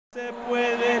Se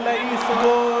puede, la hizo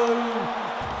gol.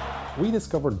 We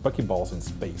discovered buckyballs in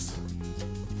space.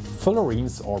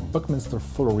 Fullerenes, or Buckminster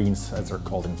Fullerenes as they're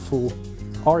called in full,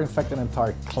 are in fact an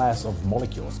entire class of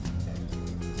molecules.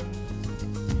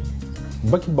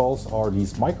 Buckyballs are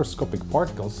these microscopic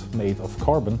particles made of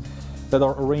carbon that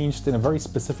are arranged in a very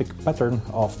specific pattern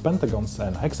of pentagons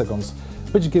and hexagons,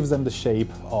 which gives them the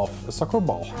shape of a soccer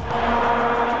ball.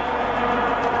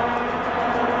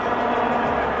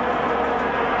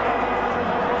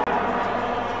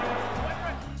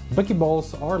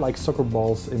 Buckyballs are like soccer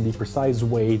balls in the precise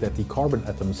way that the carbon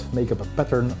atoms make up a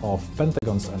pattern of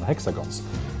pentagons and hexagons.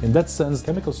 In that sense, the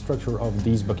chemical structure of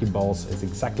these buckyballs is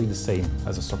exactly the same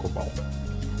as a soccer ball.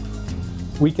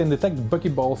 We can detect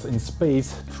buckyballs in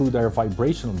space through their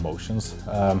vibrational motions.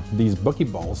 These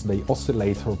buckyballs, they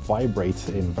oscillate or vibrate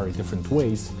in very different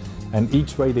ways, and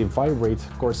each way they vibrate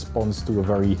corresponds to a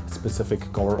very specific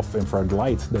color of infrared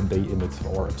light that they emit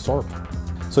or absorb.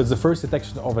 So it's the first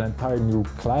detection of an entire new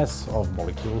class of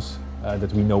molecules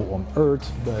that we know on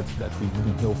Earth, but that we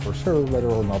didn't know for sure whether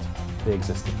or not they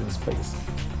existed in space.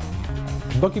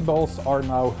 Buckyballs are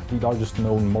now the largest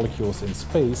known molecules in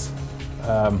space,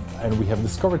 and we have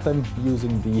discovered them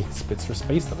using the Spitzer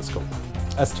Space Telescope.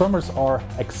 Astronomers are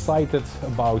excited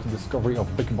about the discovery of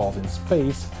buckyballs in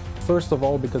space, first of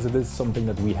all because it is something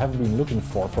that we have been looking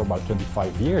for about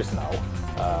 25 years now.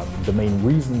 The main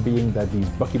reason being that these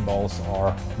buckyballs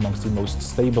are amongst the most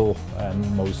stable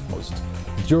and most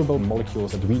durable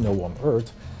molecules that we know on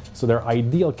Earth, so they're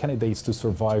ideal candidates to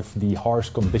survive the harsh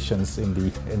conditions in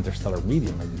the interstellar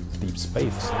medium in deep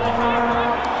space.